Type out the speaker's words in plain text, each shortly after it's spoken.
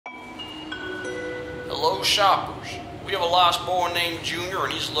Lowe's shoppers. We have a lost boy named Junior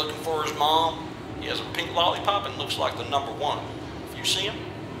and he's looking for his mom. He has a pink lollipop and looks like the number one. If you see him,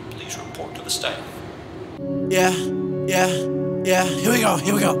 please report to the staff. Yeah, here we go. Yeah, here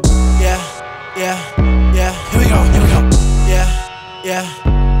we go. Yeah, here we go. Yeah, here we go.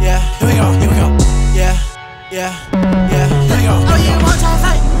 Yeah, here we go. Oh, you want to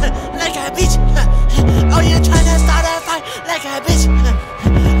fight like a bitch? Oh, you tryna start a fight like a bitch?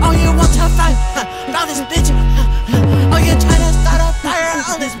 Oh, you want to fight about this bitch? Oh, you tryna start a fire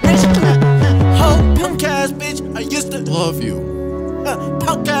on this bitch? Oh, punk ass bitch, I used to love you.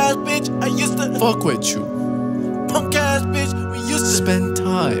 Punk ass bitch, I used to fuck with you. Punk ass bitch, we used to spend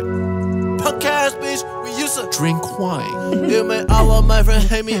time. Punk ass bitch, we used to drink wine. You make all of my friends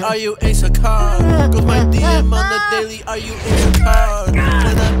hate me, are you insecure? Goes my DM on the daily, are you insecure? When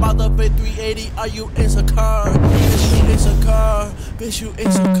I bought the Fit 380, are you insecure? Bitch, you insecure. Bitch, you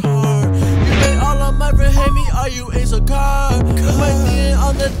insecure. You make all of my friends hate me, are you insecure? Goes my DM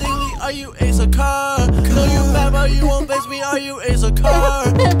on the daily, are you insecure? Know you mad, but you won't face me, are you insecure?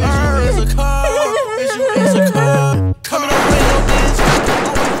 Bitch, you insecure. Bitch, you insecure. Coming up with no bitch.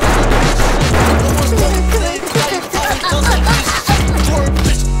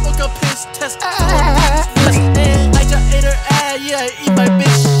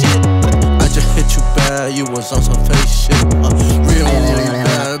 You was on some fake shit, real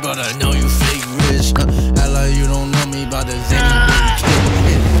bad, but I know you fake rich. Act like you don't know me about the zany baby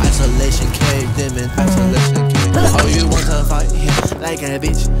kid. Isolation cave, them in isolation cave. Oh, you want to fight like a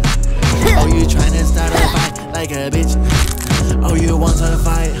bitch? Oh, you tryna start a fight like a bitch? Oh, you want to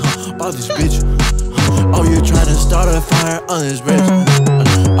fight about this bitch? Oh, you tryna start a fire on this bitch?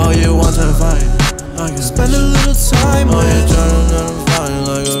 Oh, you want to fight like a bitch? Spend a little time with. Oh, you tryna fight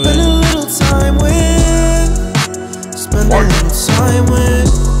like a bitch? Spend a little time with. Spend a little time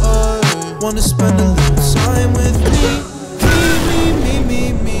with. Wanna spend a little time with me.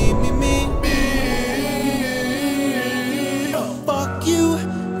 Me. Fuck you.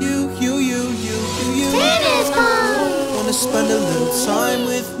 Wanna spend a little time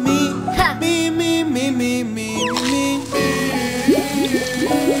with me. Me.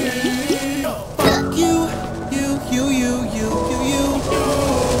 Fuck you.